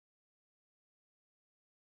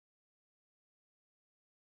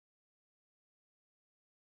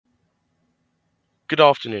Good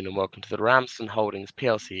afternoon and welcome to the RAMSDENS Holdings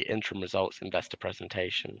PLC Interim Results Investor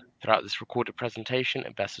Presentation. Throughout this recorded presentation,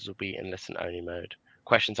 investors will be in listen-only mode.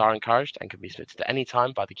 Questions are encouraged and can be submitted at any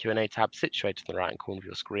time by the Q&A tab situated in the right-hand corner of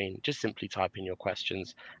your screen. Just simply type in your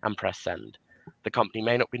questions and press send. The company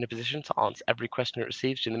may not be in a position to answer every question it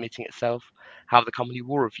receives during the meeting itself. However, the company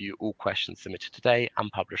will review all questions submitted today and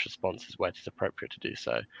publish responses where it is appropriate to do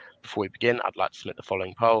so. Before we begin, I'd like to submit the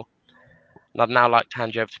following poll. And I'd now like to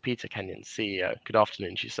hand you over to Peter Kenyon, CEO. Good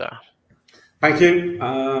afternoon to you, sir. Thank you,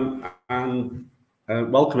 and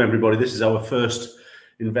welcome everybody. This is our first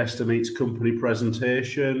Investor Meets Company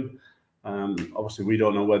presentation. Obviously, we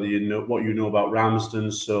don't know whether you know what you know about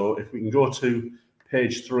RAMSDENS, so if we can go to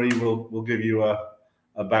page 3, we'll give you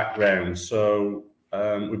a background. So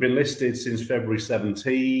we've been listed since February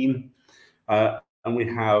 17, and we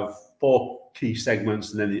have 4 key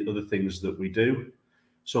segments, and then the other things that we do.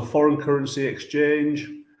 So foreign currency exchange,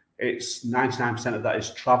 it's 99% of that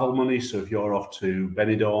is travel money. So if you're off to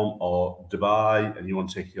Benidorm or Dubai and you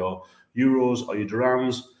want to take your euros or your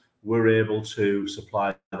dirhams, we're able to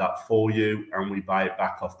supply that for you, and we buy it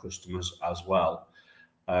back off customers as well.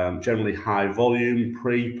 Generally high volume.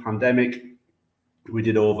 Pre-pandemic, we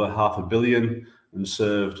did over $500 million and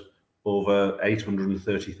served over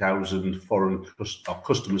 830,000 foreign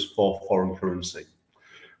customers for foreign currency.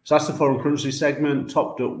 So that's the foreign currency segment,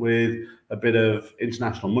 topped up with a bit of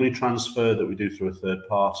international money transfer that we do through a third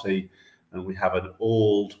party, and we have an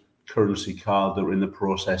old currency card that we're in the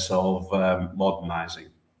process of modernising.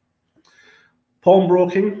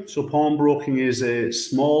 Pawnbroking. So pawnbroking is a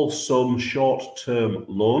small sum short-term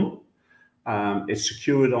loan. It's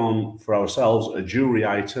secured on, for ourselves, a jewellery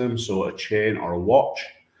item, so a chain or a watch.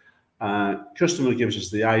 Customer gives us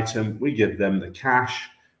the item, we give them the cash.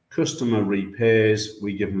 Customer repays,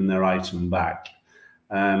 we give them their item back.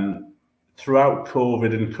 Throughout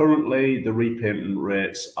COVID and currently, the repayment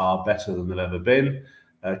rates are better than they've ever been.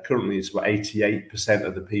 Currently, it's about 88%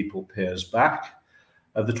 of the people pay us back.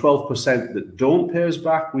 Of the 12% that don't pay us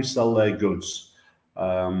back, we sell their goods.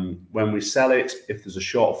 When we sell it, if there's a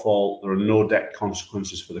shortfall, there are no debt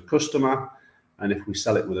consequences for the customer. And if we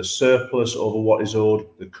sell it with a surplus over what is owed,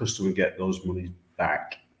 the customer gets those monies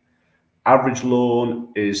back. Average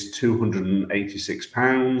loan is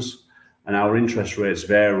 £286, and our interest rates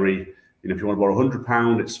vary. If you want to borrow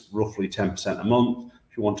 £100, it's roughly 10% a month.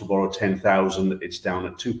 If you want to borrow 10,000, it's down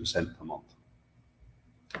at 2% per month.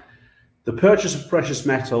 The purchase of precious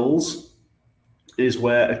metals is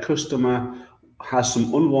where a customer has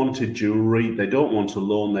some unwanted jewellery. They don't want a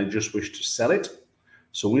loan, they just wish to sell it.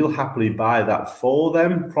 So we'll happily buy that for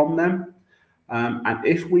them, from them. And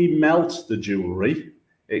if we melt the jewellery,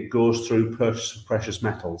 it goes through purchase of precious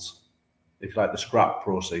metals, if you like, the scrap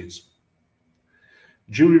proceeds.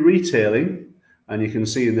 Jewellery retailing, and you can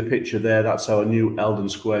see in the picture there, that's our new Eldon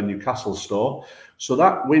Square Newcastle store. So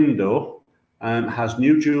that window has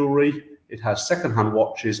new jewellery, it has second-hand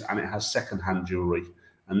watches, and it has second-hand jewellery.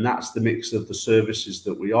 And that's the mix of the services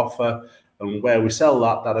that we offer. And where we sell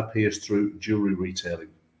that, that appears through jewellery retailing.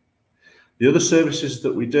 The other services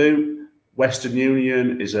that we do, Western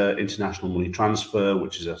Union is an international money transfer,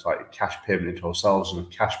 which is like a cash payment into ourselves and a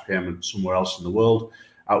cash payment somewhere else in the world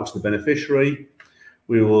out to the beneficiary.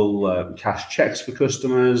 We will cash checks for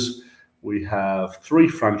customers. We have 3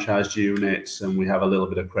 franchised units, and we have a little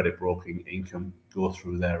bit of credit broking income go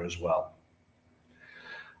through there as well.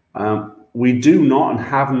 We do not and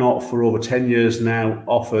have not for over 10 years now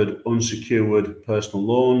offered unsecured personal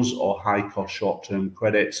loans or high-cost short-term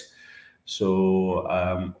credits.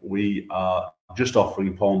 So we are just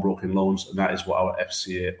offering pawnbroking loans, and that is what our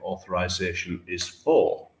FCA authorisation is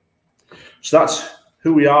for. So that's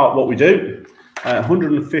who we are, what we do.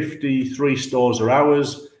 153 stores are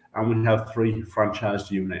ours, and we have 3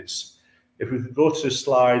 franchised units. If we could go to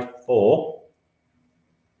slide 4.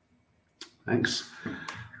 Thanks.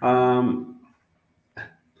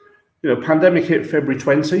 Pandemic hit February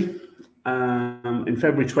 20. In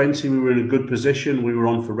February 20, we were in a good position. We were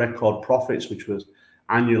on for record profits, which was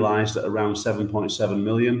annualized at around 7.7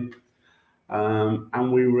 million.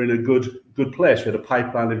 And we were in a good place. We had a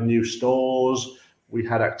pipeline of new stores. We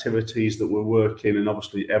had activities that were working, and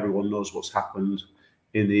obviously everyone knows what's happened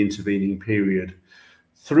in the intervening period.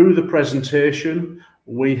 Through the presentation,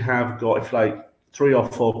 we have got, if like, 3 or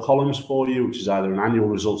 4 columns for you, which is either an annual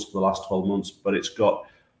results for the last 12 months, but it's got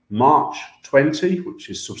March 20, which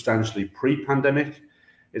is substantially pre-pandemic.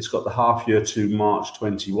 It's got the half year to March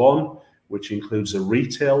 21, which includes a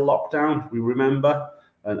retail lockdown, we remember,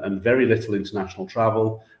 and very little international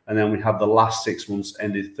travel. And then we have the last 6 months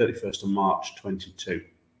ended 31st of March 22.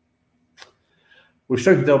 We've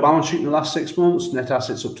strengthened our balance sheet in the last 6 months. Net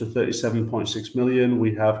assets up to 37.6 million.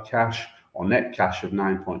 We have cash or net cash of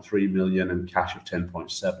 9.3 million and cash of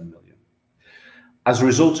 10.7 million. As a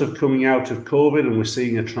result of coming out of COVID and we're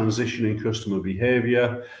seeing a transition in customer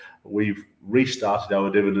behaviour, we've restarted our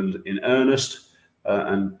dividend in earnest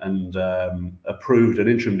and approved an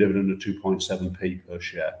interim dividend of 2.7p per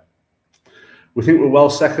share. We think we're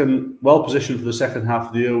well positioned for the second half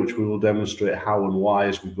of the year, which we will demonstrate how and why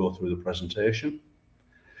as we go through the presentation.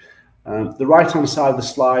 The right-hand side of the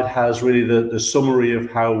slide has really the summary of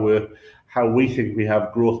how we think we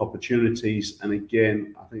have growth opportunities. And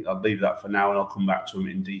again, I think I'll leave that for now and I'll come back to them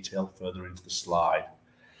in detail further into the slide.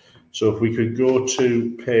 So if we could go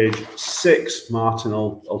to page 6, Martin,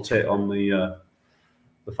 I'll take on the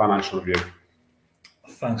financial review.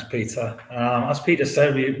 Thanks, Peter. As Peter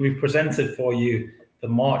said, we've presented for you the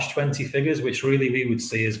March 20 figures, which really we would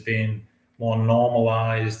see as being more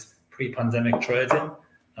normalised pre-pandemic trading.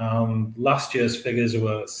 Last year's figures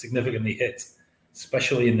were significantly hit,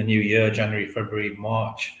 especially in the new year, January, February,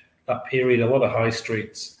 March. That period, a lot of high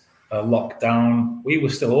streets locked down. We were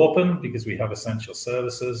still open because we have essential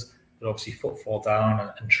services, but obviously footfall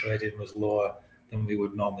down and trading was lower than we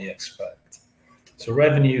would normally expect. So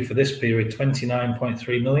revenue for this period,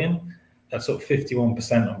 29.3 million. That's up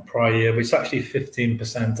 51% on prior year, but it's actually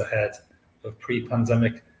 15% ahead of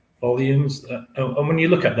pre-pandemic volumes. And when you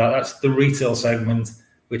look at that, that's the retail segment,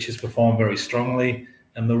 which has performed very strongly,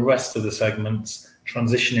 and the rest of the segments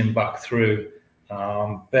transitioning back through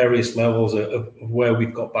various levels of where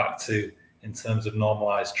we've got back to in terms of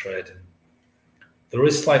normalised trading. There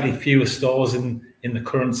is slightly fewer stores in the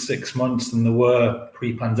current 6 months than there were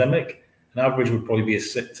pre-pandemic. An average would probably be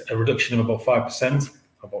a reduction of about 5%,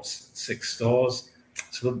 about 6 stores.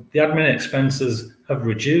 So the admin expenses have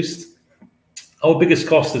reduced. Our biggest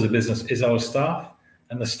cost as a business is our staff,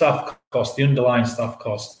 and the staff cost, the underlying staff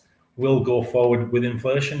cost, will go forward with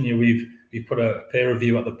inflation. We've put a pay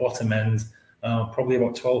review at the bottom end, probably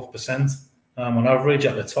about 12% on average.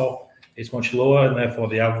 At the top, it's much lower, and therefore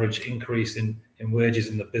the average increase in wages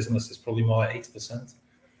in the business is probably more like 8%.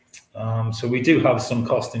 So we do have some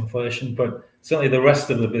cost inflation, but certainly the rest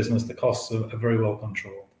of the business, the costs are very well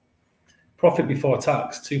controlled. Profit before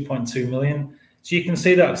tax, 2.2 million. So you can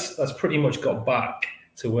see that's pretty much got back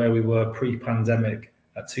to where we were pre-pandemic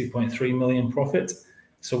at 2.3 million profit.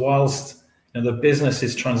 So whilst the business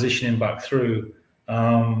is transitioning back through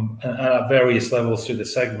and at various levels through the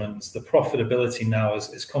segments, the profitability now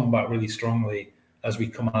has come back really strongly as we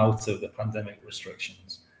come out of the pandemic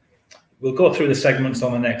restrictions. We'll go through the segments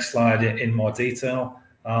on the next slide in more detail,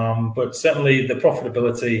 but certainly the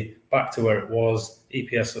profitability back to where it was,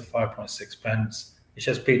 EPS of 5.6 pence, which,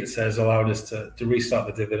 as Peter says, allowed us to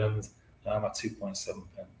restart the dividend at 2.7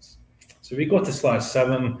 pence. So if we go to slide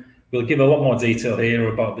 7, we'll give a lot more detail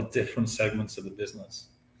here about the different segments of the business.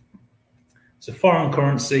 So foreign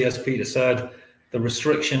currency, as Peter said, the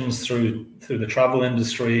restrictions through the travel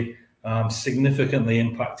industry significantly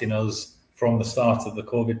impacting us from the start of the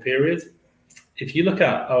COVID period. If you look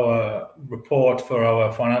at our report for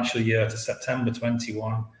our financial year to September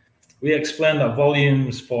 21, we explained that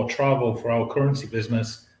volumes for travel for our currency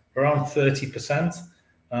business are around 30%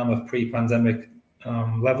 of pre-pandemic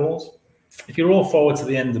levels. If you roll forward to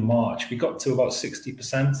the end of March, we got to about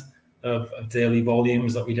 60% of daily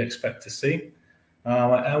volumes that we'd expect to see.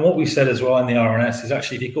 And what we said as well in the RNS is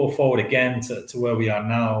actually, if you go forward again to where we are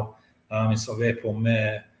now, in sort of April,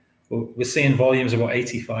 May, we're seeing volumes about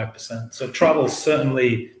 85%. So travel's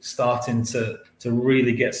certainly starting to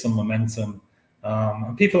really get some momentum.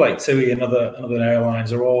 And people like TUI and other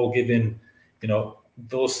airlines are all giving,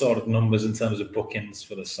 those sort of numbers in terms of bookings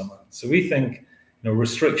for the summer. So we think,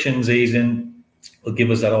 restrictions easing will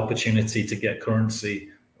give us that opportunity to get currency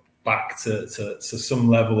back to some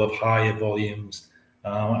level of higher volumes.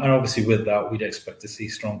 And obviously with that, we'd expect to see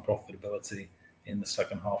strong profitability in the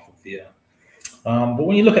second half of the year. But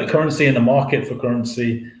when you look at currency and the market for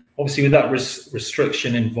currency, obviously with that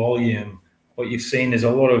restriction in volume, what you've seen is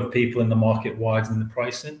a lot of people in the market widening the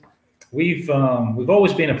pricing. We've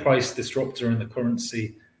always been a price disruptor in the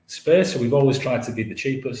currency space, so we've always tried to be the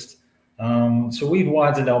cheapest. So we've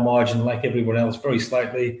widened our margin like everyone else very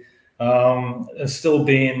slightly, and still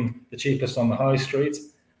being the cheapest on the high street.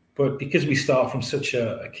 But because we start from such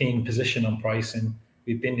a keen position on pricing,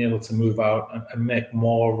 we've been able to move out and make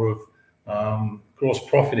more of gross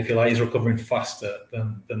profit, if you like, is recovering faster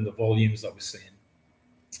than the volumes that we're seeing.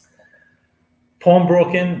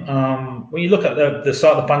 Pawnbroking, when you look at the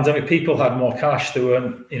start of the pandemic, people had more cash. They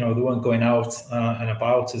weren't going out and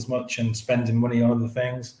about as much and spending money on other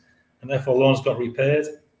things, and therefore loans got repaid.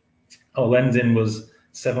 Our lending was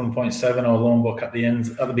 7.7 our loan book at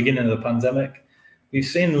the beginning of the pandemic. We've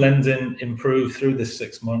seen lending improve through this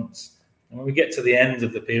 6 months. And when we get to the end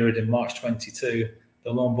of the period in March 22,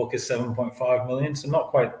 the loan book is 7.5 million. So not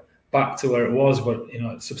quite back to where it was, but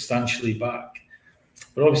it's substantially back.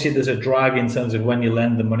 But obviously there's a drag in terms of when you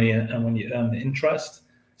lend the money and when you earn the interest.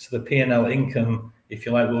 So the P&L income, if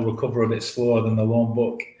you like, will recover a bit slower than the loan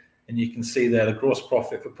book. And you can see there the gross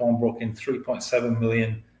profit for pawnbroking, 3.7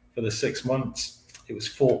 million for the 6 months. It was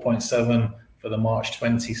 4.7 for the March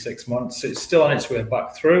 26 months. So it's still on its way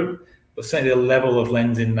back through, but certainly the level of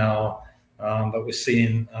lending now that we're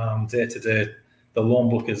seeing day to day, the loan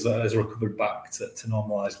book has recovered back to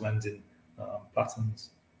normalised lending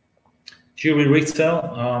patterns. Jewellery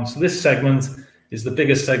retail. So this segment is the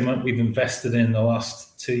biggest segment we've invested in the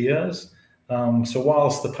last 2 years. So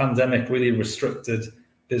whilst the pandemic really restricted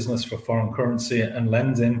business for foreign currency and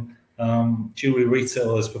lending, jewellery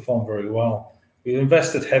retail has performed very well. We've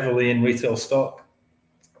invested heavily in retail stock,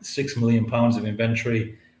 £6 million of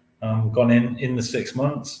inventory gone in the 6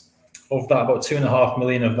 months. Of that, about 2.5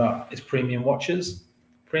 million of that is premium watches.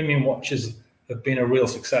 Premium watches have been a real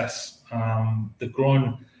success. They've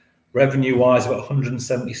grown revenue-wise about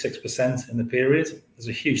 176% in the period. There's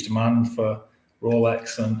a huge demand for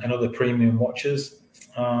Rolex and other premium watches.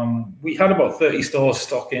 We had about 30 stores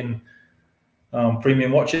stocking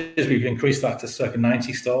premium watches. We've increased that to circa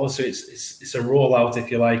 90 stores. So it's a rollout,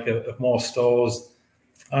 if you like, of more stores.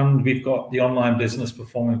 And we've got the online business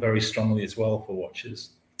performing very strongly as well for watches.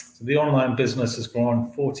 So the online business has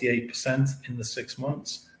grown 48% in the 6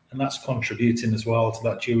 months, and that's contributing as well to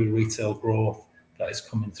that jewellery retail growth that is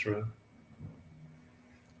coming through.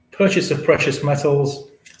 Purchase of precious metals.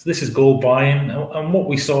 So this is gold buying, and what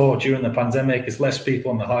we saw during the pandemic is less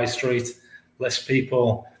people on the high street, less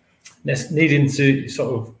people needing to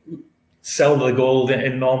sort of sell the gold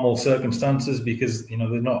in normal circumstances because they're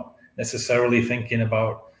not necessarily thinking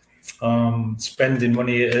about spending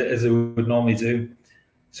money as they would normally do.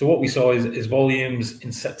 So what we saw is volumes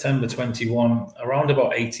in September 21 around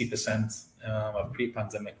about 80% of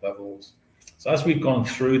pre-pandemic levels. So as we've gone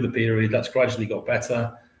through the period, that's gradually got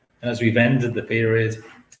better, and as we've ended the period,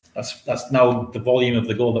 that's now the volume of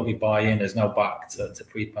the gold that we buy in is now back to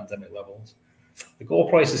pre-pandemic levels. The gold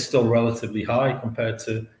price is still relatively high compared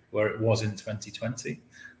to where it was in 2020.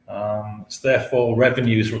 So therefore,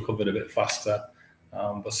 revenues recovered a bit faster.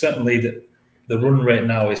 But certainly the run rate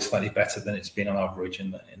now is slightly better than it's been on average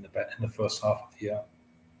in the first half of the year.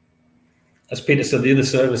 As Peter said, the other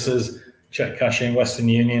services, check cashing, Western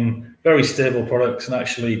Union, very stable products, and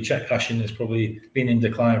actually check cashing has probably been in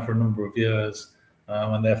decline for a number of years.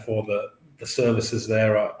 And therefore the services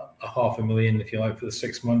there are 500,000, if you like, for the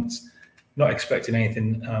 6 months. Not expecting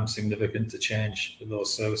anything significant to change with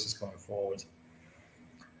those services going forward.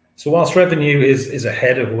 So whilst revenue is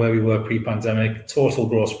ahead of where we were pre-pandemic, total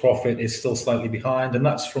gross profit is still slightly behind, and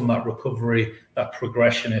that's from that recovery, that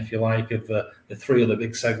progression, if you like, of the three other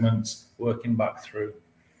big segments working back through.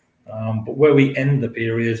 But where we end the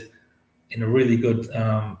period in a really good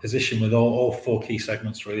position with all four key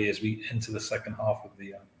segments really as we enter the second half of the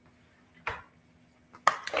year.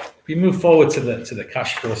 If we move forward to the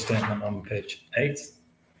cash flow statement on page 8,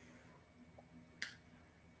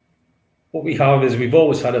 what we have is we've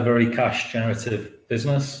always had a very cash generative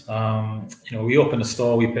business. We open a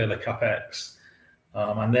store, we pay the capex,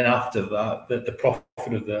 and then after that, the profit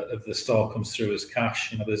of the store comes through as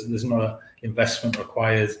cash. There's not an investment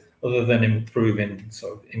required other than improving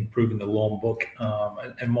the loan book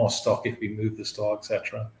and more stock if we move the store,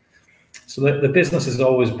 etc. So the business has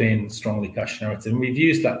always been strongly cash generative, and we've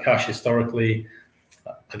used that cash historically.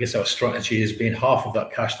 I guess our strategy has been half of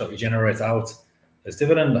that cash that we generate out as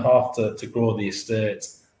dividend, half to grow the estate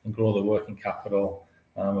and grow the working capital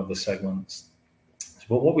of the segments.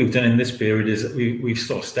 But what we've done in this period is that we've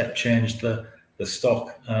sort of step changed the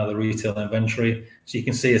stock, the retail inventory. So you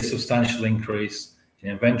can see a substantial increase in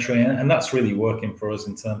inventory, and that's really working for us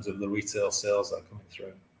in terms of the retail sales that are coming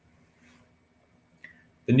through.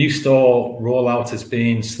 The new store rollout has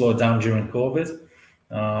been slowed down during COVID,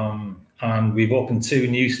 and we've opened 2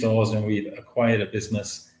 new stores, and we've acquired a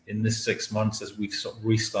business in this 6 months as we've sort of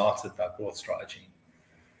restarted that growth strategy.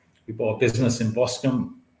 We bought a business in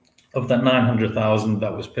Boscombe. Of that 900,000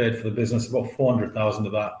 that was paid for the business, about 400,000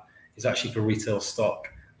 of that is actually for retail stock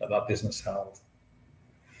that business held.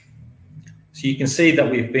 So you can see that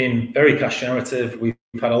we've been very cash generative. We've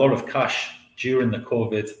had a lot of cash during the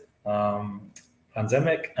COVID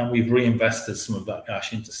pandemic, and we've reinvested some of that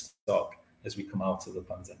cash into stock as we come out of the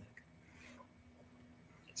pandemic.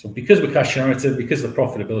 So because we're cash generative, because the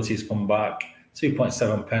profitability has come back,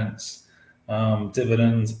 2.7 pence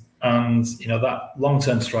dividend, And that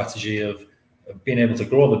long-term strategy of being able to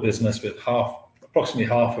grow the business with approximately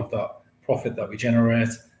half of that profit that we generate,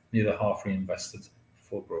 the other half reinvested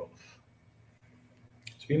for growth.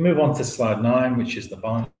 So we move on to slide 9, which is the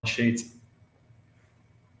balance sheet.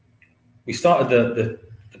 We started the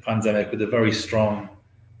pandemic with a very strong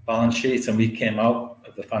balance sheet, and we came out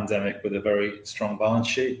of the pandemic with a very strong balance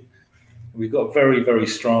sheet. We've got very, very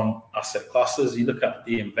strong asset classes. You look at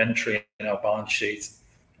the inventory in our balance sheet.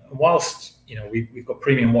 Whilst we've got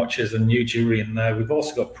premium watches and new jewelry in there, we've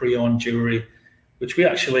also got pre-owned jewelry, which we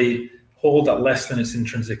actually hold at less than its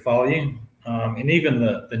intrinsic value. And even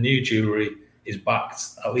the new jewelry is backed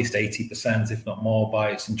at least 80%, if not more,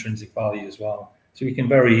 by its intrinsic value as well. So we can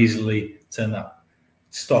very easily turn that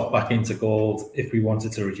stock back into gold if we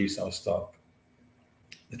wanted to reduce our stock.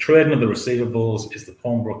 The trading of the receivables is the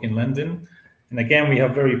pawnbroking lending. And again, we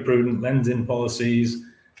have very prudent lending policies,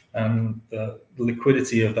 and the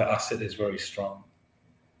liquidity of that asset is very strong.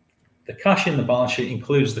 The cash in the balance sheet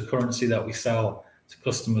includes the currency that we sell to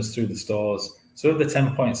customers through the stores. So of the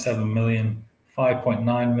 10.7 million,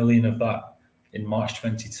 5.9 million of that in March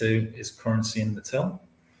 22 is currency in the till.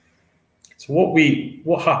 So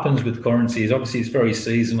what happens with currency is obviously it's very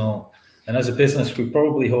seasonal. And as a business, we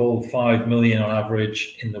probably hold 5 million on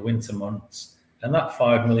average in the winter months. And that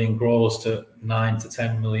 5 million grows to 9 to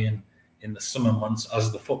 10 million in the summer months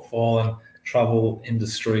as the footfall and travel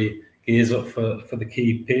industry gears up for the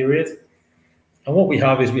key period. And what we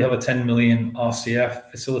have a 10 million RCF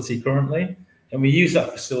facility currently, and we use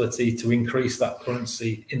that facility to increase that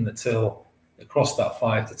currency in the till across that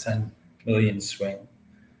 5 to 10 million swing.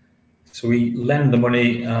 So we lend the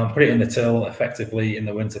money, put it in the till effectively in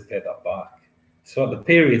the winter, pay that back. So at the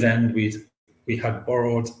period end, we had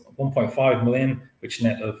borrowed 1.5 million, which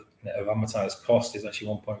net of amortized cost is actually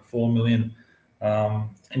 1.4 million.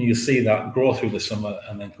 And you'll see that grow through the summer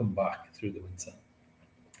and then come back through the winter.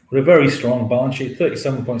 We're a very strong balance sheet,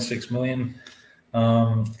 37.6 million,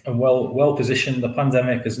 and well positioned. The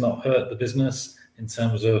pandemic has not hurt the business in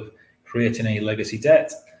terms of creating any legacy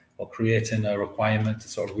debt or creating a requirement to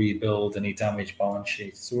sort of rebuild any damaged balance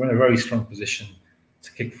sheet. So we're in a very strong position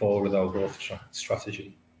to kick forward with our growth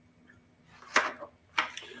strategy.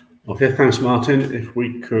 Okay, thanks, Martin. If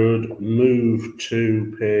we could move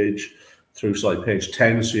to page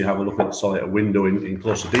 10, so you have a look at a window in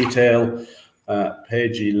closer detail.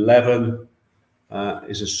 Page 11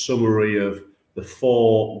 is a summary of the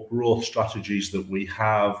 4 growth strategies that we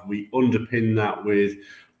have. We underpin that with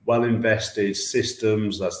well-invested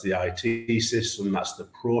systems. That's the IT system, that's the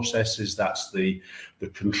processes, that's the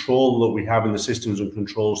control that we have in the systems and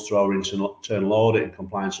controls through our internal audit and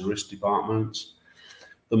compliance and risk departments.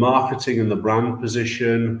 The marketing and the brand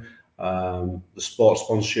position, the sports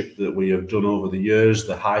sponsorship that we have done over the years,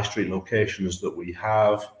 the high street locations that we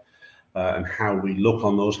have, and how we look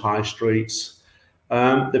on those high streets.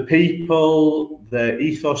 The people, their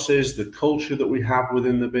ethoses, the culture that we have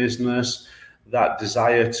within the business, that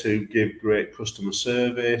desire to give great customer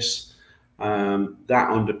service, that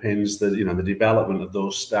underpins the development of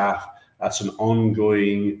those staff. That's an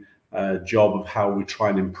ongoing job of how we try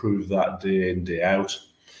and improve that day in, day out.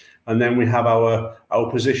 And then we have our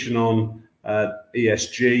position on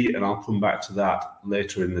ESG, and I'll come back to that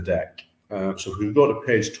later in the deck. So if we go to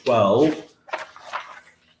page 12,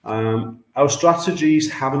 our strategies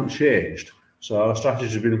haven't changed. So our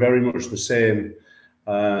strategies have been very much the same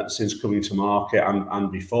since coming to market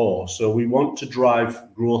and before. So we want to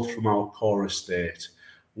drive growth from our core estate.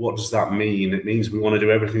 What does that mean? It means we want to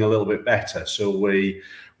do everything a little bit better. So we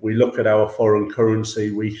look at our foreign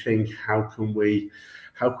currency. We think, how can we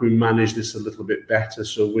manage this a little bit better?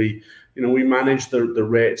 So we manage the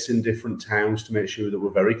rates in different towns to make sure that we're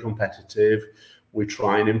very competitive. We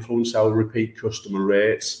try and influence our repeat customer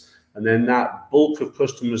rates. And then that bulk of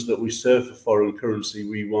customers that we serve for foreign currency,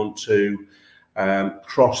 we want to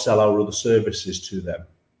cross-sell our other services to them.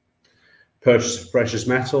 Purchase of precious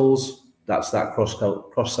metals, that's that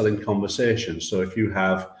cross-selling conversation. So if you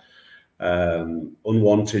have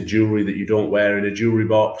unwanted jewelry that you don't wear in a jewelry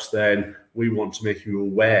box, then we want to make you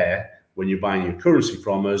aware when you're buying your currency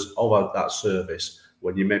from us of that service,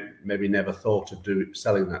 when you maybe never thought of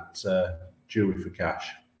selling that jewelry for cash.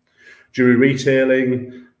 Jewelry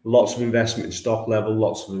retailing, lots of investment in stock level,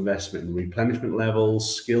 lots of investment in replenishment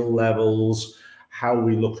levels, skill levels, how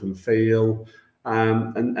we look and feel.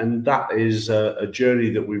 And that is a journey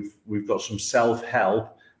that we've got some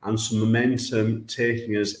self-help and some momentum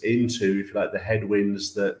taking us into, if you like, the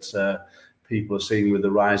headwinds that people are seeing with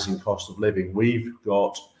the rising cost of living. We've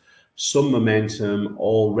got some momentum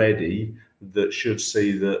already that should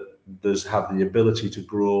see that have the ability to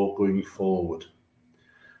grow going forward.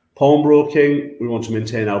 Pawnbroking, we want to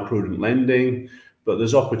maintain our prudent lending, but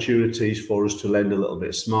there's opportunities for us to lend a little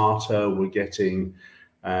bit smarter. We're getting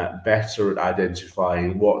better at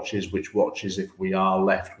identifying watches, which watches, if we are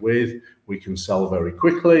left with, we can sell very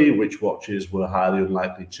quickly, which watches we're highly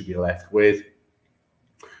unlikely to be left with.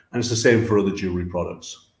 And it's the same for other jewellery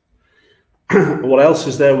products. What else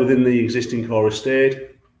is there within the existing core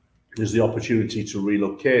estate? There's the opportunity to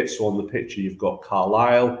relocate. So on the picture, you've got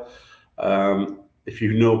Carlisle. If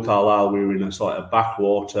you know Carlisle, we're in a sort of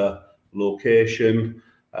backwater location.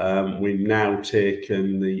 We've now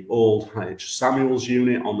taken the old H. Samuel's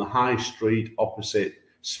unit on the high street opposite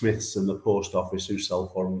Smiths and the post office, who sell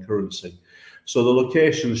foreign currency. So the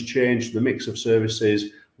location's changed, the mix of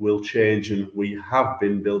services will change, and we have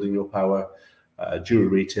been building up our jewellery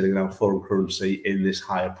retailing and our foreign currency in this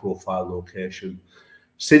higher profile location.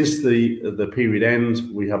 Since the period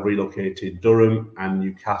end, we have relocated Durham and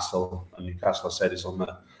Newcastle, and Newcastle, I said, is on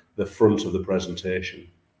the front of the presentation.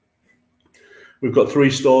 We've got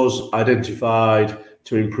 3 stores identified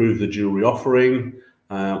to improve the jewellery offering.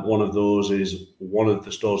 One of those is one of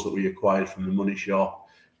the stores that we acquired from the Money Shop.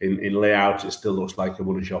 In layout, it still looks like a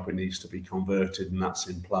Money Shop. It needs to be converted, and that's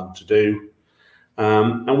in plan to do.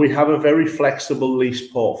 And we have a very flexible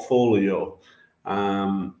lease portfolio.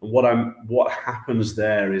 What happens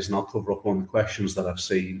there is, and I'll cover up one of the questions that I've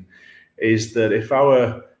seen, is that if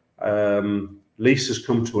our leases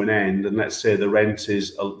come to an end, and let's say the rent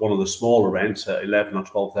is one of the smaller rents at £11,000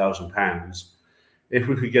 or £12,000, if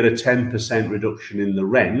we could get a 10% reduction in the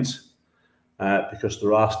rent, because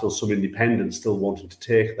there are still some independents still wanting to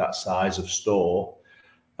take that size of store,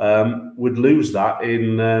 we'd lose that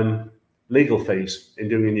in legal fees in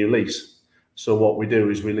doing a new lease. So what we do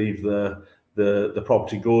is we leave the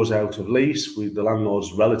property goes out of lease. The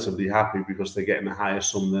landlord's relatively happy because they're getting a higher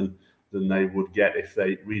sum than they would get if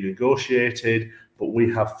they renegotiated, but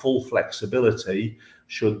we have full flexibility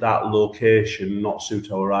should that location not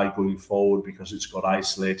suit our eye going forward because it's got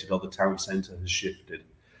isolated or the town centre has shifted.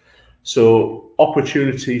 So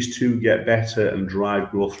opportunities to get better and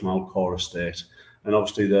drive growth from our core estate. And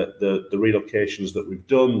obviously the relocations that we've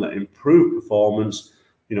done that improve performance,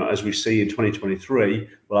 you know, as we see in 2023,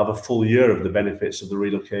 we'll have a full year of the benefits of the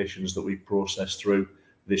relocations that we've processed through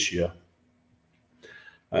this year.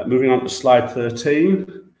 Moving on to slide 13,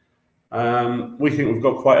 we think we've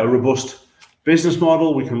got quite a robust business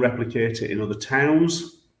model. We can replicate it in other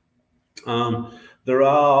towns. There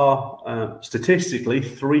are statistically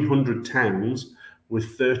 300 towns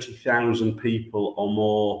with 30,000 people or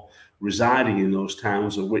more residing in those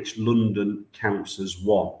towns, of which London counts as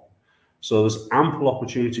one. So there's ample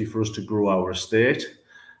opportunity for us to grow our estate.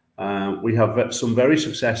 We have some very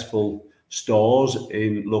successful stores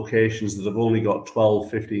in locations that have only got 12,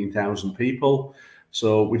 15,000 people.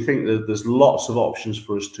 So we think that there's lots of options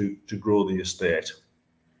for us to grow the estate.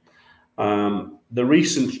 The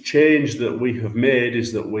recent change that we have made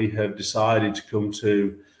is that we have decided to come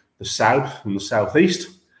to the south and the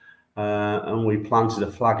southeast, and we planted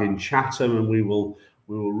a flag in Chatham, and we will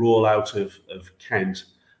roll out of Kent.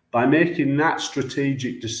 By making that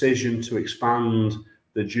strategic decision to expand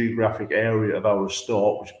the geographic area of our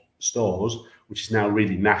stores, which is now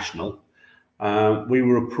really national, we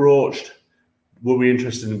were approached, were we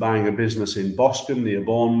interested in buying a business in Boscombe near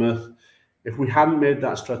Bournemouth? If we hadn't made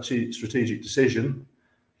that strategic decision,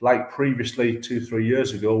 like previously 2-3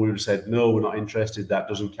 years ago, we would have said, no, we're not interested, that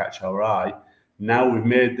doesn't catch our eye. Now we've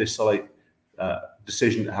made this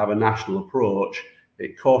decision to have a national approach.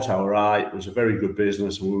 It caught our eye, it was a very good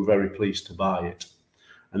business, and we were very pleased to buy it.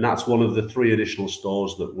 And that's one of the 3 additional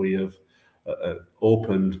stores that we have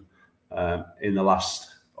opened in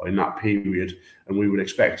that period, and we would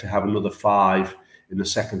expect to have another 5 in the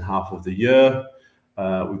second half of the year.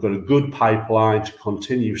 We've got a good pipeline to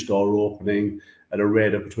continue store opening at a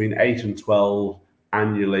rate of between 8 and 12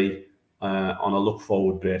 annually on a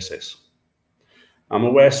look-forward basis. I'm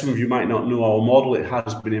aware some of you might not know our model. It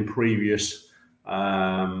has been in previous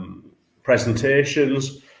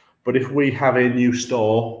presentations, but if we have a new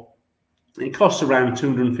store, it costs around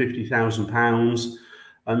 £250,000,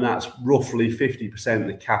 and that's roughly 50%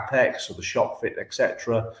 the capex, or the shop fit,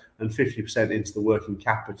 etc., and 50% into the working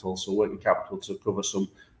capital. So working capital to cover some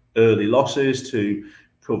early losses, to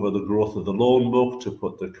cover the growth of the loan book, to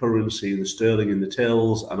put the currency, the sterling in the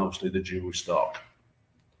tills, and obviously the jewellery stock.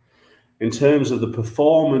 In terms of the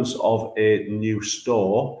performance of a new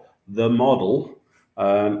store, the model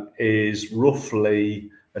is roughly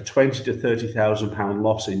a £20,000 to £30,000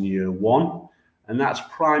 loss in year 1, and that's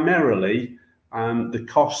primarily the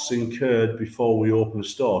costs incurred before we open a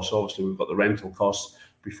store. So obviously we've got the rental costs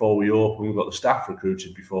before we open, we've got the staff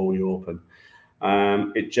recruited before we open.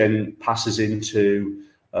 It then passes into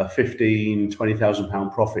a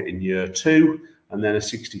 £15,000–20,000 profit in year 2, and then a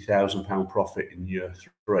 £60,000 profit in year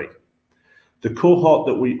 3. The cohort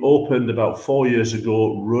that we opened about 4 years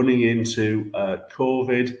ago, running into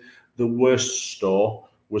COVID, the worst store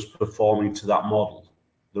was performing to that model.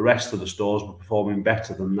 The rest of the stores were performing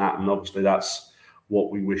better than that, and obviously that's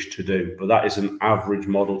what we wish to do. But that is an average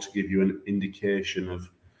model to give you an indication of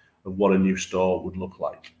what a new store would look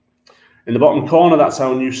like. In the bottom corner, that's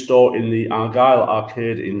our new store in the Argyle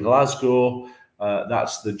Arcade in Glasgow.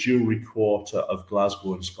 That's the jewellery quarter of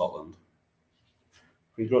Glasgow in Scotland.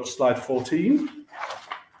 We go to slide 14.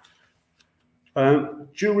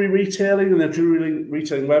 Jewellery retailing and the jewellery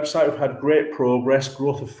retailing website, we've had great progress,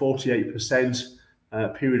 growth of 48%.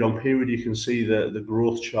 Period on period, you can see the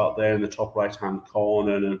growth chart there in the top right-hand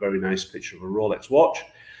corner, and a very nice picture of a Rolex watch.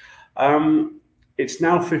 It's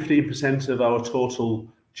now 15% of our total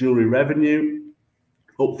jewellery revenue,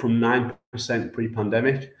 up from 9%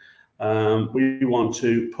 pre-pandemic. We want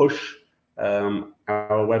to push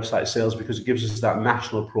our website sales because it gives us that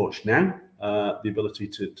national approach now, the ability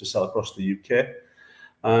to sell across the UK.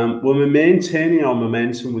 We're maintaining our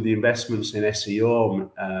momentum with the investments in SEO,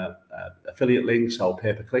 affiliate links, our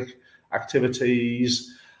pay-per-click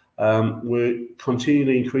activities. We're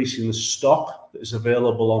continually increasing the stock that is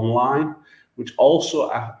available online, which also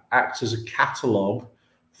acts as a catalogue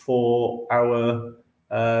for our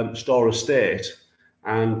store estate.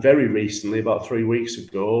 And very recently, about 3 weeks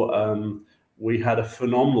ago, we had a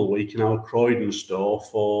phenomenal week in our Croydon store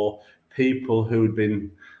for people who had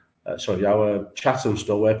been, our Chatham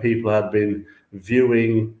store, where people had been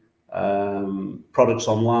viewing products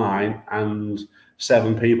online, and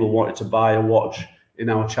 7 people wanted to buy a watch in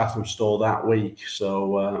our Chatham store that week.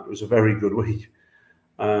 So it was a very good week.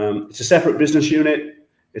 It's a separate business unit.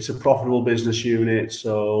 It's a profitable business unit.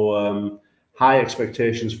 So high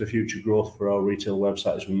expectations for future growth for our retail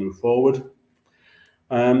website as we move forward.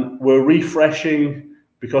 We're refreshing,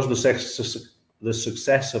 because of the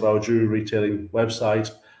success of our jewellery retailing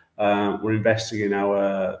website. We're investing in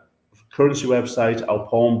our currency website, our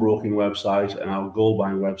pawnbroking website, and our gold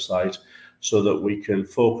buying website, so that we can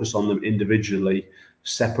focus on them individually,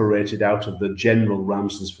 separated out of the general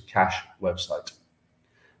RAMSDENS for cash website.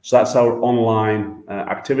 So that's our online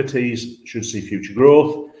activities, should see future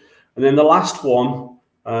growth. And then the last one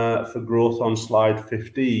for growth on slide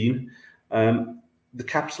 15, the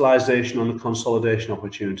capitalisation on the consolidation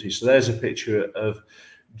opportunity. So there's a picture of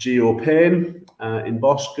Geopane in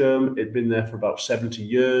Boscombe. It'd been there for about 70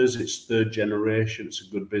 years. It's 3rd generation. It's a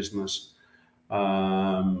good business.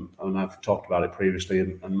 And I've talked about it previously,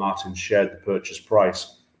 and Martin shared the purchase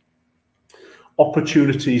price.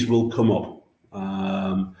 Opportunities will come up.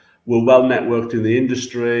 We're well networked in the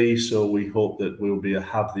industry, so we hope that we'll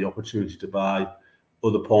have the opportunity to buy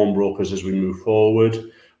other pawnbrokers as we move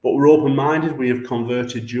forward. But we're open-minded. We have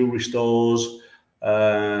converted jewellery stores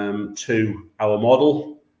to our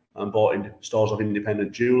model and bought in stores of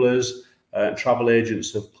independent jewellers. Travel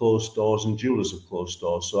agents have closed stores and jewellers have closed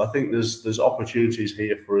stores. So I think there's opportunities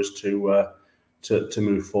here for us to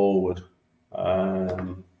move forward.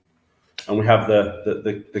 And we have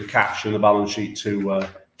the cash and the balance sheet to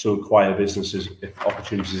acquire businesses if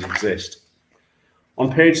opportunities exist.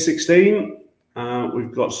 On page 16,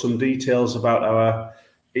 we've got some details about our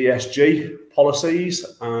ESG policies.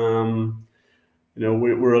 We're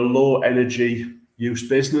a low energy use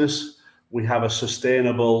business. We have a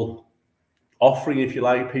sustainable offering, if you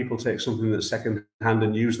like. People take something that's second hand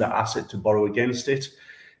and use that asset to borrow against it.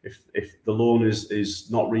 If the loan is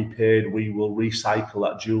not repaid, we will recycle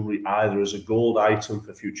that jewellery either as a gold item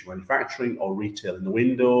for future manufacturing or retail in the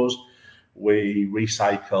windows. We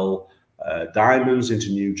recycle diamonds into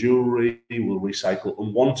new jewellery. We'll recycle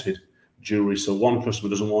unwanted jewellery. So one customer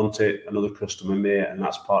doesn't want it, another customer may, and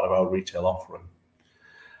that's part of our retail offering.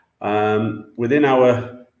 Within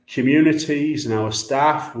our communities and our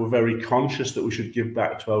staff, we're very conscious that we should give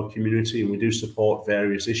back to our community, and we do support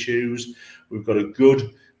various issues. We've got a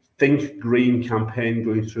good Think Green campaign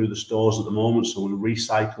going through the stores at the moment, so we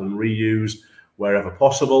recycle and reuse wherever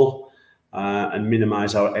possible and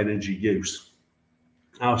minimise our energy use.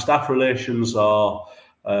 Our staff relations are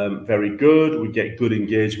very good. We get good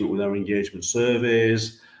engagement with our engagement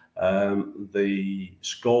surveys. The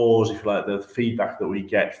scores, if you like, the feedback that we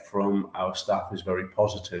get from our staff is very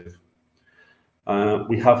positive.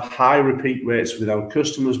 We have high repeat rates with our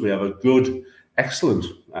customers. We have a good, excellent,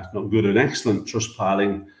 that's not good, an excellent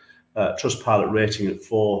Trustpilot rating at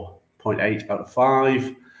 4.8 out of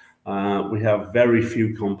 5. We have very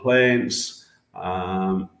few complaints.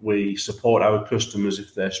 We support our customers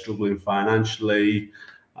if they're struggling financially.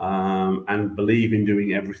 and believe in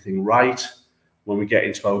doing everything right. When we get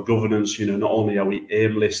into our governance, not only are we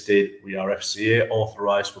AIM listed, we are FCA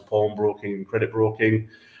authorised for pawnbroking and credit broking.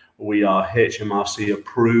 We are HMRC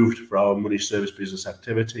approved for our money service business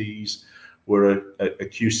activities. We're a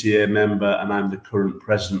QCA member, and I'm the current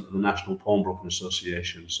president of the National Pawnbroking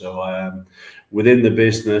Association. So within the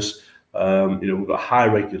business, we've got high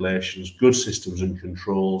regulations, good systems and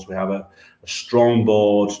controls. We have a strong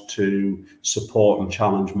board to support and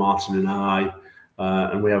challenge Martin and I,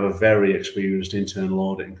 and we have a very experienced internal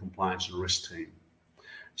audit and compliance and risk team.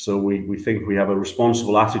 So we think we have a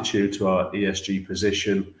responsible attitude to our ESG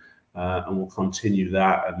position, and we'll continue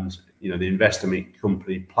that. And the Investor Meet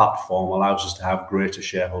Company platform allows us to have greater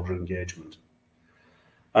shareholder engagement.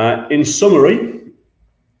 In summary,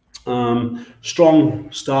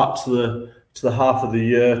 strong start to the half of the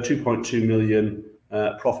year, 2.2 million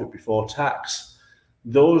profit before tax.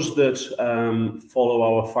 Those that follow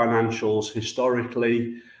our financials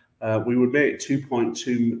historically, we would make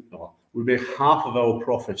 2.2. We make half of our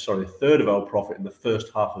profit, a third of our profit in the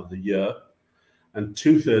first half of the year, and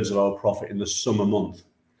 2/3 of our profit in the summer month.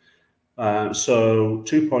 So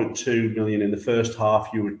 2.2 million in the first half.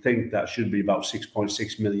 You would think that should be about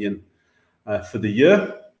 6.6 million for the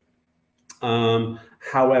year.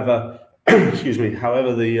 However,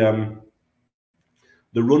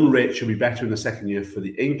 the run rate should be better in the second year for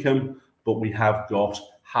the income, but we have got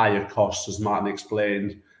higher costs, as Martin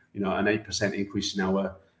explained. An 8% increase in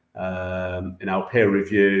our peer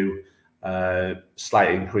review,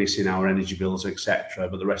 slight increase in our energy bills, etc.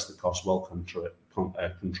 But the rest of the costs well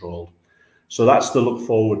controlled. So that's the look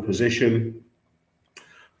forward position.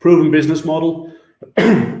 Proven business model.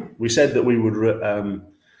 We said that we would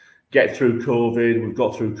get through COVID. We've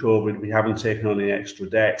got through COVID. We haven't taken on any extra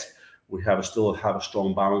debt. We still have a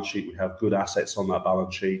strong balance sheet. We have good assets on that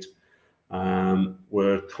balance sheet.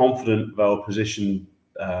 We're confident of our position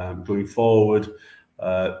going forward.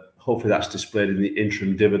 Hopefully that's displayed in the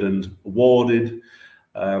interim dividend awarded.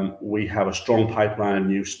 We have a strong pipeline of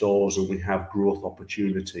new stores, and we have growth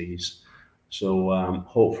opportunities. So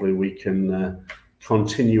hopefully we can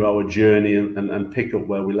continue our journey and pick up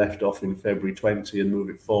where we left off in February 20 and move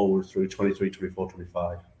it forward through 23, 24,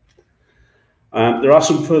 25. There are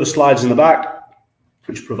some further slides in the back,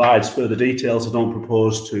 which provides further details. I don't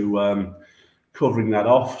propose to covering that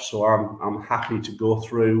off, so I'm happy to go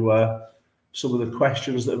through some of the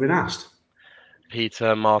questions that have been asked.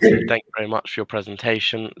 Peter, Martin, thank you very much for your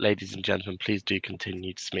presentation. Ladies and gentlemen, please do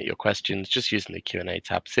continue to submit your questions just using the Q&A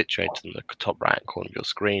tab situated in the top right corner of your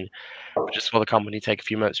screen. But just for the company, take a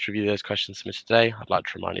few moments to review those questions submitted today. I'd like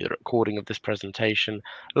to remind you that a recording of this presentation,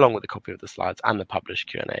 along with a copy of the slides and the published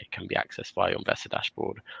Q&A, can be accessed via your investor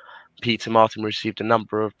dashboard. Peter, Martin, received a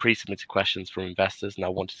number of pre-submitted questions from investors, and I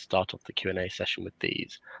wanted to start off the Q&A session with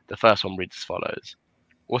these. The first one reads as follows: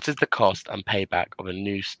 what is the cost and payback of a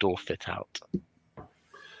new store fit out?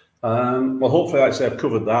 Well, hopefully, like I say, I've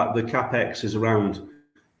covered that. The capex is around,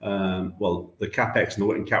 the capex and the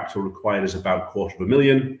working capital required is about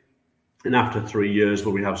 £250,000. And after 3 years,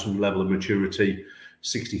 where we have some level of maturity,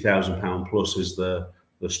 £60,000 plus is the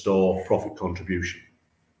store profit contribution.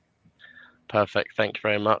 Perfect. Thank you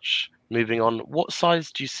very much. Moving on, what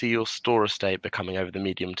size do you see your store estate becoming over the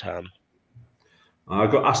medium term? I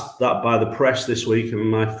got asked that by the press this week,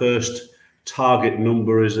 and my first target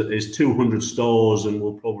number is 200 stores, and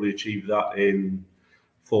we'll probably achieve that in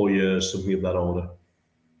 4 years, something of that order.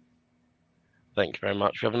 Thank you very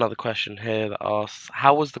much. We have another question here that asks,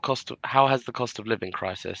 how has the cost of living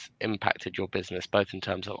crisis impacted your business, both in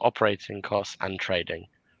terms of operating costs and trading?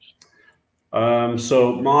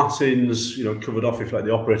 So Martin's covered off, if like,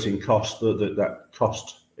 the operating cost, that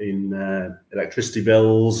cost in electricity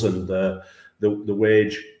bills and the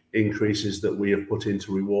wage increases that we have put in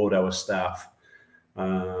to reward our staff.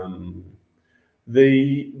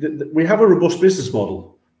 We have a robust business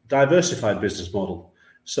model, diversified business model.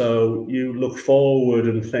 So you look forward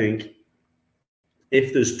and think,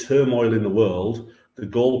 if there's turmoil in the world, the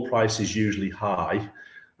gold price is usually high.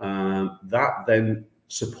 That then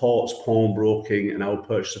supports pawnbroking and our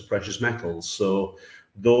purchase of precious metals. So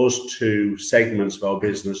those two segments of our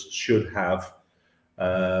business should have,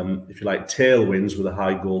 if you like, tailwinds with a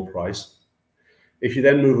high gold price. If you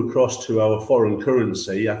then move across to our foreign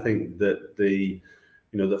currency, I think that the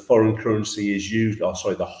foreign currency is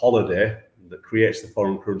the holiday that creates the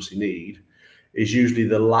foreign currency need is usually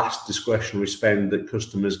the last discretionary spend that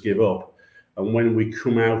customers give up. And when we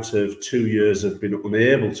come out of 2 years of being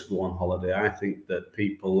unable to go on holiday, I think that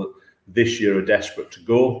people this year are desperate to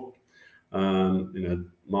go.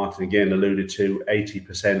 Martin again alluded to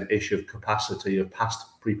 80%-ish of capacity, of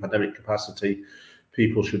past pre-pandemic capacity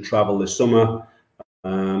people should travel this summer.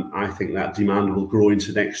 I think that demand will grow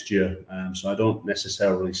into next year. So I don't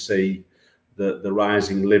necessarily see the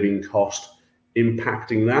rising living cost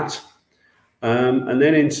impacting that. And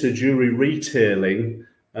then into jewellery retailing,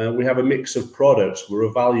 we have a mix of products. We're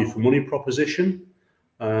a value for money proposition.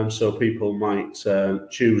 So people might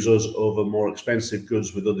choose us over more expensive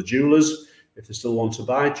goods with other jewellers if they still want to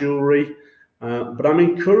buy jewellery. But I'm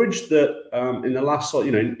encouraged that in the last,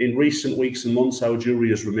 in recent weeks and months, our jewellery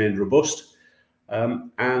has remained robust.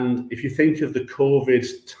 And if you think of the COVID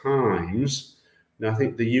times, I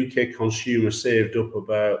think the UK consumer saved up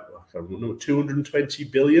about, I can't remember, 220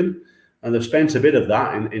 billion, and they've spent a bit of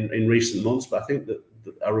that in recent months. But I think that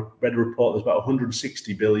I read a report there's about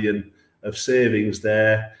 160 billion of savings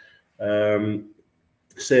there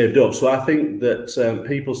saved up. So I think that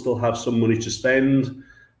people still have some money to spend,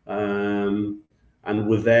 and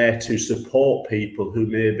we're there to support people who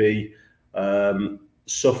maybe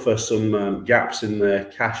suffer some gaps in their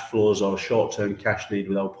cash flows or short-term cash need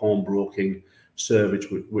with our pawnbroking service,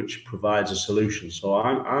 which provides a solution. So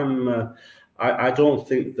I don't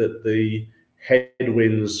think that the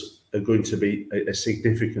headwinds are going to be a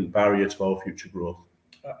significant barrier to our future growth.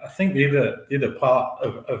 I think the other part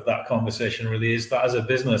of that conversation really is that as a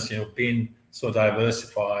business, being so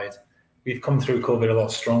diversified, we've come through COVID a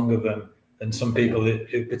lot stronger than some people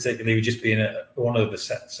who particularly would just be in one of the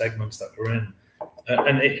segments that we're in.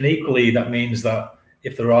 And equally, that means that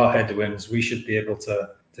if there are headwinds, we should be able to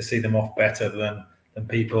see them off better than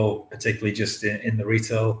people, particularly just in the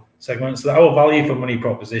retail segment. So our value for money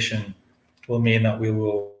proposition will mean that we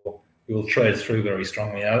will trade through very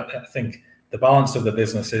strongly. I think the balance of the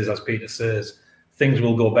business is, as Peter says, things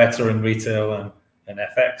will go better in retail and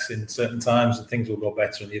FX in certain times, and things will go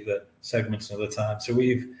better in the other segments in other times. So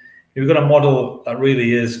we've got a model that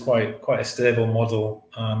really is quite a stable model.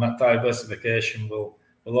 That diversification will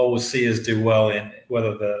always see us do well in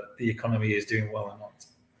whether the economy is doing well or not.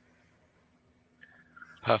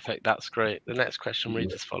 Perfect, that's great. The next question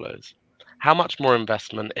reads as follows. How much more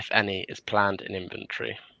investment, if any, is planned in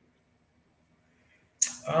inventory?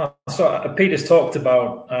 So Peter's talked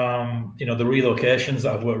about the relocations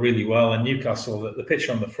that have worked really well in Newcastle. The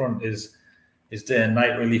picture on the front is day and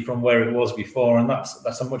night really from where it was before, and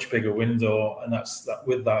that's a much bigger window, and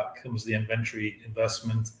with that comes the inventory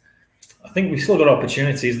investment. I think we've still got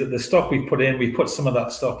opportunities. That the stock we've put some of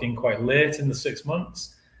that stock in quite late in the 6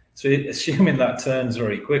 months. So assuming that turns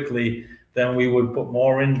very quickly, then we would put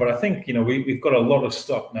more in. But I think we've got a lot of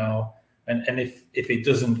stock now, and if it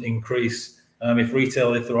doesn't increase,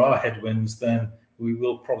 if there are headwinds, then we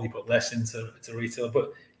will probably put less into retail.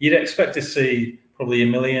 But you'd expect to see probably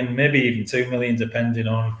 1 million, maybe even 2 million, depending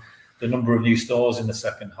on the number of new stores in the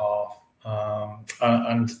second half,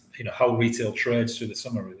 and how retail trades through the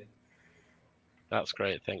summer, really. That's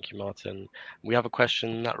great, thank you, Martin. We have a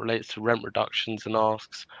question that relates to rent reductions and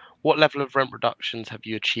asks, what level of rent reductions have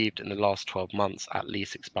you achieved in the last 12 months at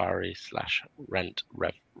lease expiry / rent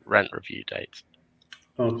review date?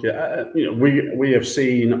 Okay, we have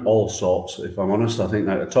seen all sorts, if I'm honest. I think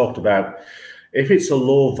that I talked about, if it's a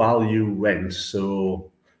low value rent,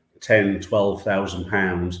 so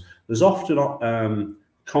 £10,000–12,000, there's often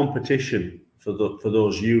competition for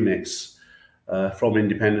those units from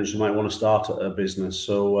independents who might want to start a business.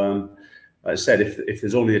 So like I said, if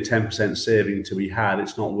there's only a 10% saving to be had,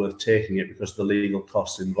 it's not worth taking it because of the legal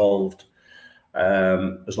costs involved,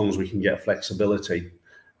 as long as we can get flexibility.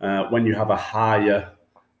 When you have a higher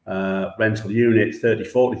rental unit,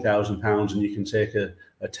 £30,000–40,000, and you can take a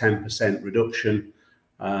 10% reduction,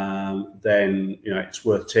 then it's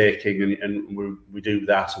worth taking, and we do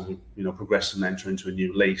that, and we progress and enter into a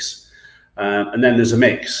new lease. And then there's a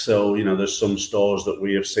mix. So there's some stores that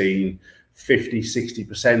we have seen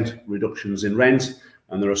 50–60% reductions in rent,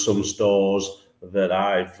 and there are some stores that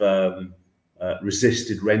I've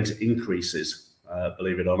resisted rent increases,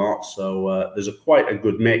 believe it or not. So there's quite a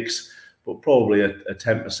good mix, but probably a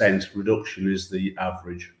 10% reduction is the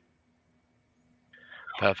average.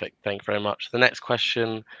 Perfect, thank you very much. The next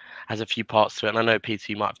question has a few parts to it, and I know,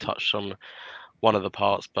 Peter, you might have touched on one of the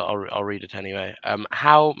parts, but I'll read it anyway.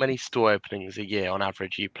 How many store openings a year on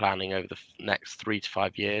average are you planning over the next 3 to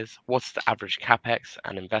 5 years? What's the average capex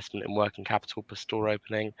and investment in working capital per store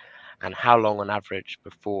opening? And how long on average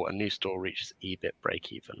before a new store reaches EBIT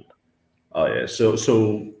break even? Oh yeah,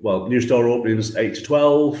 so well, new store openings 8 to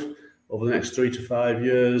 12 over the next 3 to 5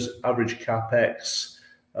 years. Average capex,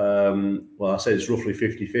 well, I say it's roughly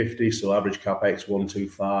 50–50. So average capex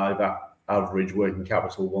 125, average working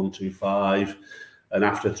capital 125, and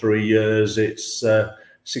after 3 years it's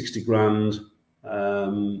 60 grand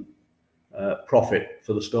profit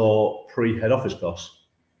for the store pre-head office costs.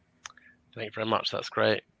 Thank you very much. That's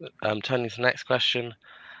great. Turning to the next question.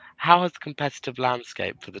 How has the competitive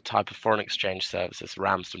landscape for the type of foreign exchange services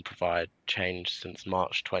Ramsden provide changed since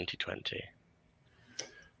March 2020?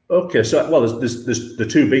 Okay, so well, there's the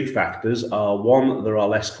two big factors are one, there are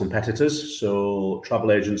less competitors, so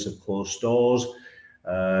travel agents have closed stores.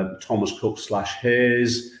 Thomas Cook /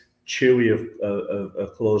 Hayes, Chewy are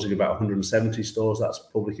closing about 170 stores. That's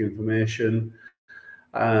public information,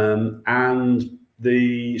 and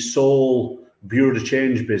the sole bureau de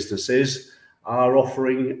change businesses are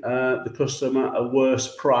offering the customer a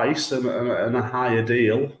worse price and a higher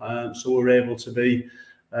deal. So we're able to be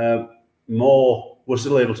we're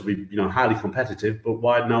still able to be, highly competitive, but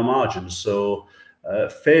widen our margins. So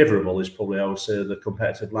favourable is probably, I would say, the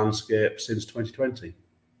competitive landscape since 2020.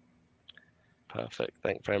 Perfect.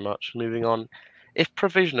 Thank you very much. Moving on. If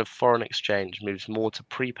provision of foreign exchange moves more to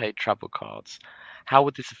prepaid travel cards, how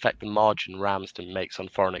would this affect the margin Ramsden makes on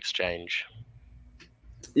foreign exchange?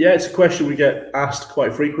 Yeah, it's a question we get asked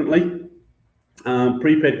quite frequently.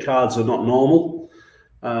 Prepaid cards are not normal.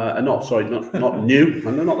 Not new,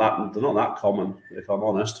 and they're not that common, if I'm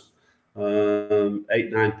honest.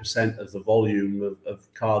 8-9% of the volume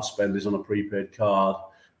of card spend is on a prepaid card.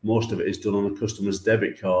 Most of it is done on a customer's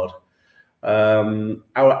debit card.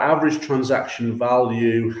 Our average transaction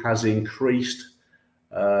value has increased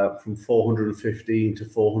from £415 to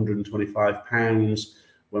 £425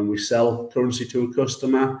 when we sell currency to a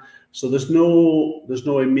customer. So there's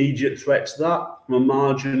no immediate threat to that from a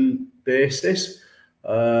margin basis.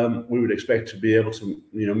 We would expect to be able to,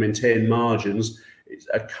 maintain margins.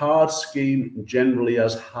 A card scheme generally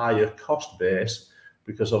has higher cost base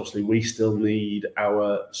because obviously we still need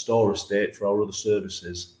our store estate for our other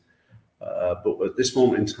services. But at this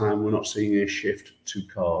moment in time, we're not seeing a shift to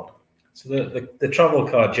card. So the travel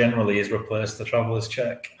card generally has replaced the traveller's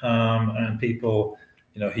check, and people,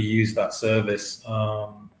 who use that service,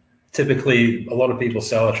 typically a lot of people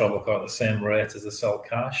sell a travel card at the same rate as they sell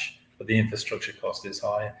cash, but the infrastructure cost is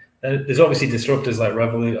higher. There's obviously disruptors like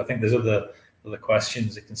Revolut. I think there's other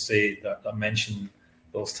questions you can see that mention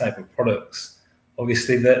those type of products.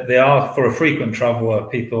 Obviously, they are, for a frequent traveller,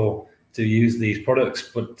 people do use these products,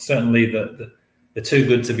 but certainly the too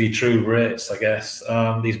good to be true rates, I guess.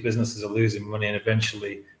 These businesses are losing money, and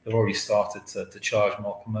eventually they've already started to charge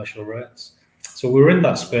more commercial rates. So we're in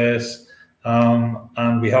that space,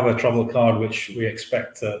 and we have a travel card which we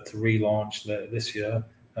expect to relaunch this year.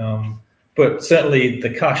 But certainly the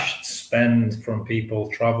cash spend from people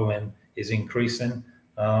traveling is increasing,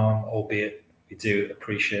 albeit we do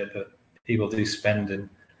appreciate that people do spend in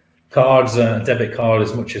cards, a debit card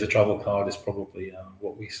as much as a travel card is probably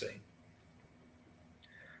what we see.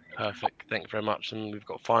 Perfect. Thank you very much. And we've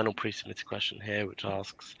got a final pre-submitted question here, which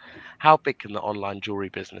asks, how big can the online jewellery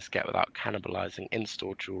business get without cannibalising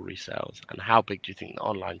in-store jewellery sales? And how big do you think the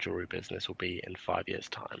online jewellery business will be in 5 years'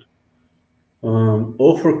 time?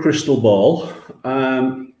 For a crystal ball,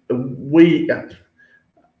 I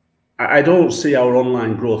don't see our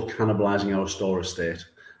online growth cannibalising our store estate.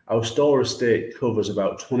 Our store estate covers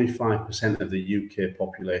about 25% of the UK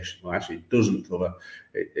population. Well, actually, it doesn't cover.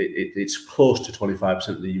 It's close to 25%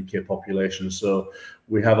 of the UK population. So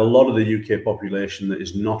we have a lot of the UK population that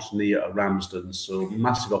is not near a Ramsdens. So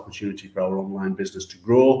massive opportunity for our online business to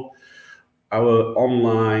grow. Our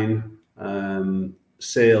online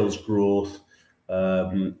sales growth,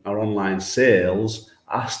 our online sales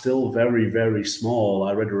are still very, very small.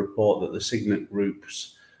 I read a report that the Signet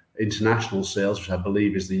Group's international sales, which I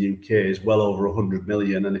believe is the UK, is well over 100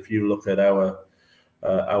 million. And if you look at our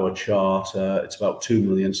chart, it's about 2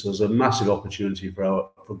 million. So there's a massive opportunity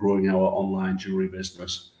for growing our online jewellery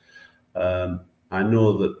business. I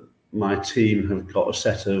know that my team have got a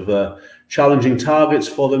set of challenging targets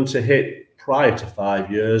for them to hit prior to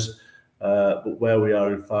 5 years. But where we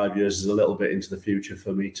are in 5 years is a little bit into the future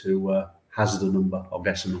for me to hazard a number or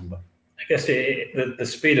guess a number. I guess the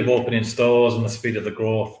speed of opening stores and the speed of the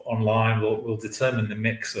growth online will determine the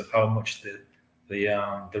mix of how much the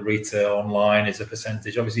retail online is a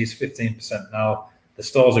percentage. Obviously, it's 15% now. The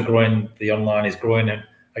stores are growing, the online is growing, and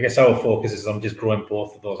I guess our focus is on just growing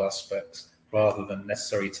both of those aspects rather than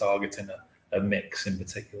necessarily targeting a mix in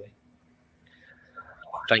particular.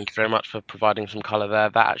 Thank you very much for providing some colour there.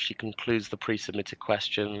 That actually concludes the pre-submitted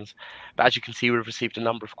questions. But as you can see, we've received a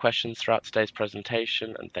number of questions throughout today's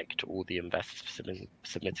presentation, and thank you to all the investors for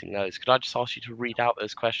submitting those. Could I just ask you to read out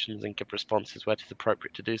those questions and give responses where it is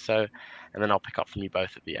appropriate to do so, and then I'll pick up from you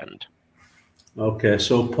both at the end. Okay,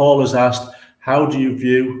 so Paul has asked, how do you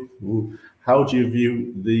view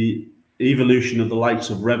the evolution of the likes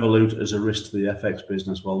of Revolut as a risk to the FX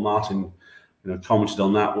business. Well, Martin, commented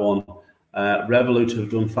on that one. Revolut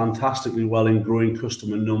have done fantastically well in growing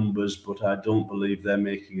customer numbers, but I don't believe they're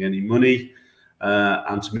making any money.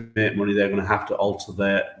 And to make money, they're going to have to alter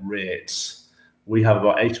their rates. We have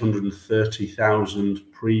about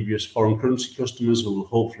 830,000 previous foreign currency customers who will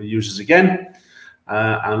hopefully use us again.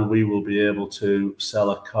 And we will be able to sell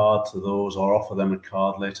a card to those, or offer them a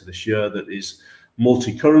card later this year that is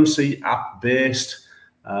multi-currency, app-based,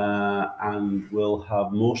 and will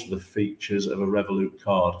have most of the features of a Revolut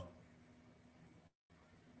card.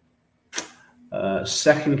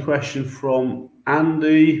 Second question from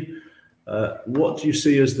Andy. What do you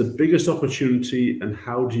see as the biggest opportunity, and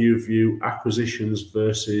how do you view acquisitions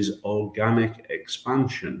versus organic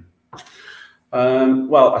expansion?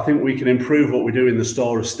 Well, I think we can improve what we do in the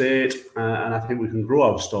store estate, and I think we can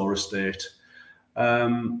grow our store estate.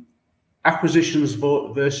 Acquisitions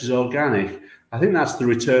versus organic, I think that's the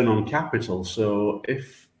return on capital. So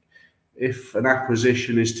if an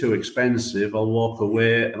acquisition is too expensive, I'll walk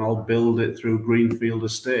away and I'll build it through greenfield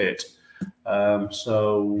estate.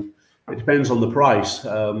 So it depends on the price.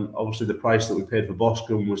 Obviously, the price that we paid for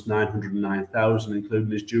Boscombe was 909,000,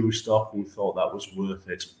 including his jewelry stock, and we thought that was worth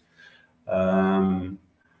it.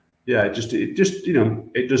 Yeah,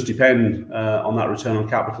 it does depend on that return on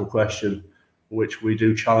capital question, which we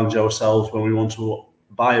do challenge ourselves when we want to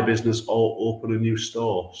buy a business or open a new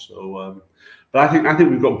store. So, but I think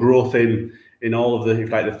we've got growth in all of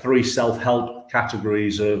the three self-help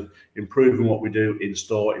categories of improving what we do in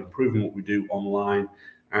store, improving what we do online,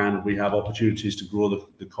 and we have opportunities to grow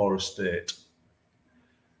the core estate.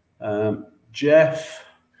 Jeff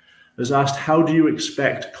has asked, how do you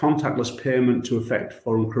expect contactless payment to affect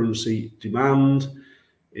foreign currency demand?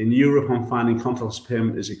 In Europe, I'm finding contactless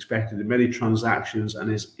payment is expected in many transactions and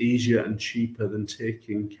is easier and cheaper than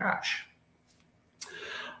taking cash.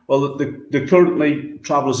 Well, currently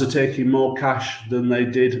travellers are taking more cash than they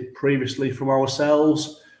did previously from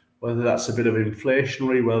ourselves, whether that's a bit of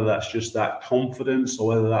inflationary, whether that's just that confidence, or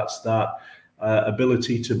whether that's that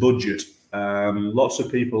ability to budget. Lots of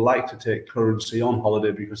people like to take currency on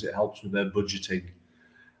holiday because it helps with their budgeting.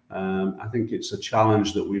 I think it's a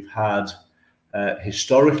challenge that we've had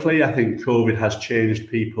historically. I think COVID has changed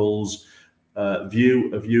people's view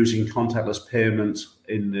of using contactless payments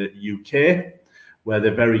in the UK, where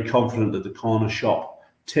they're very confident that the corner shop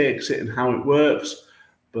takes it and how it works.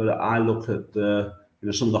 But I look at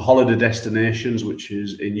some of the holiday destinations, which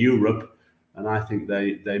is in Europe, and I think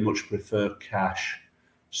they much prefer cash.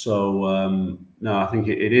 So no, I think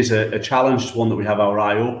it is a challenge. It's one that we have our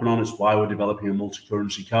eye open on. It's why we're developing a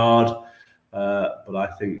multi-currency card. But I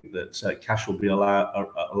think that cash will be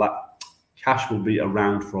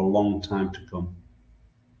around for a long time to come.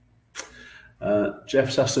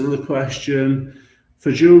 Jeff's asked another question.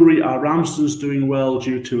 For jewellery, are RAMSDENS doing well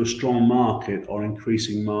due to a strong market or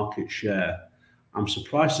increasing market share? I'm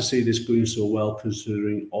surprised to see this going so well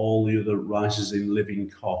considering all the other rises in living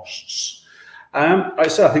costs. I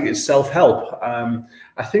think it's self-help.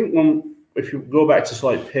 I think if you go back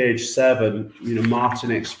to page 7, Martin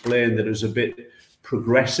explained that it was a bit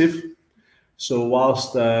progressive. So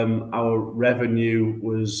whilst our revenue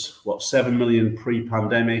was 7 million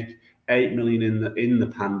pre-pandemic, 8 million in the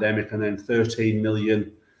pandemic, and then 13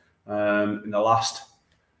 million in the last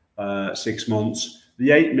 6 months.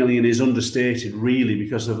 The 8 million is understated, really,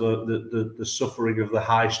 because of the suffering of the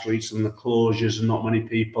high streets and the closures and not many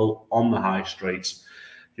people on the high streets.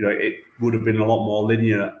 It would have been a lot more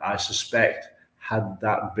linear, I suspect, had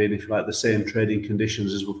that been, if you like, the same trading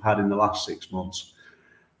conditions as we've had in the last 6 months.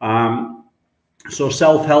 So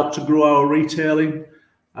self-help to grow our retailing.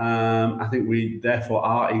 I think we therefore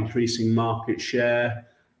are increasing market share.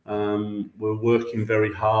 We're working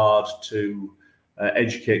very hard to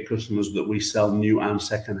educate customers that we sell new and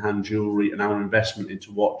second-hand jewellery, and our investment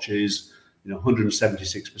into watches,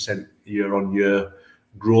 176% year-on-year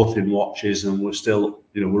growth in watches, and we're still,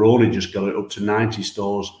 we're only just got it up to 90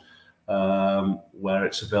 stores where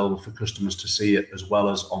it's available for customers to see it, as well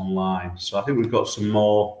as online. So I think we've got some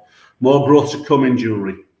more growth to come in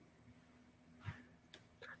jewellery.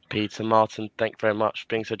 Peter, Martin, thank you very much for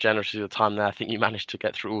being so generous with your time there. I think you managed to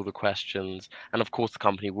get through all the questions. And of course, the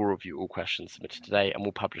company will review all questions submitted today and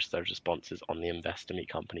will publish those responses on the Investor Meet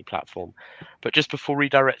Company platform. But just before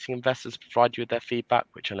redirecting investors to provide you with their feedback,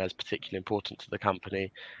 which I know is particularly important to the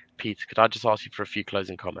company, Peter, could I just ask you for a few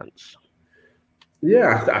closing comments?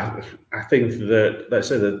 Yeah, I think that, let's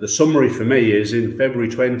say that the summary for me is in February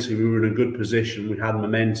 20, we were in a good position. We had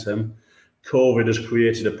momentum. COVID has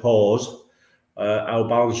created a pause. Our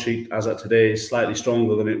balance sheet, as at today, is slightly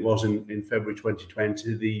stronger than it was in February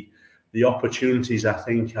 2020. the opportunities, I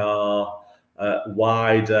think, are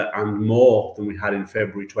wider and more than we had in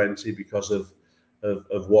February 20 because of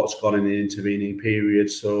what's gone in the intervening period.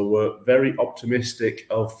 So we're very optimistic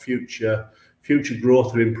of future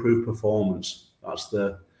growth and improved performance. That's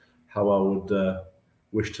how I would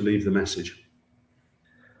wish to leave the message.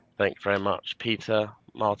 Thank you very much, Peter.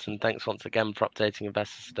 Martin, thanks once again for updating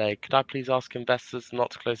investors today. Could I please ask investors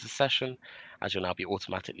not to close the session, as you'll now be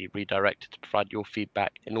automatically redirected to provide your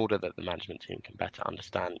feedback in order that the management team can better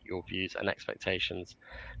understand your views and expectations.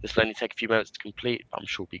 This will only take a few moments to complete, but I'm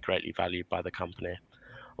sure will be greatly valued by the company.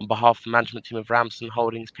 On behalf of the management team of Ramsden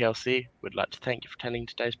Holdings PLC, we'd like to thank you for attending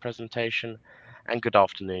today's presentation, and good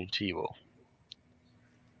afternoon to you all.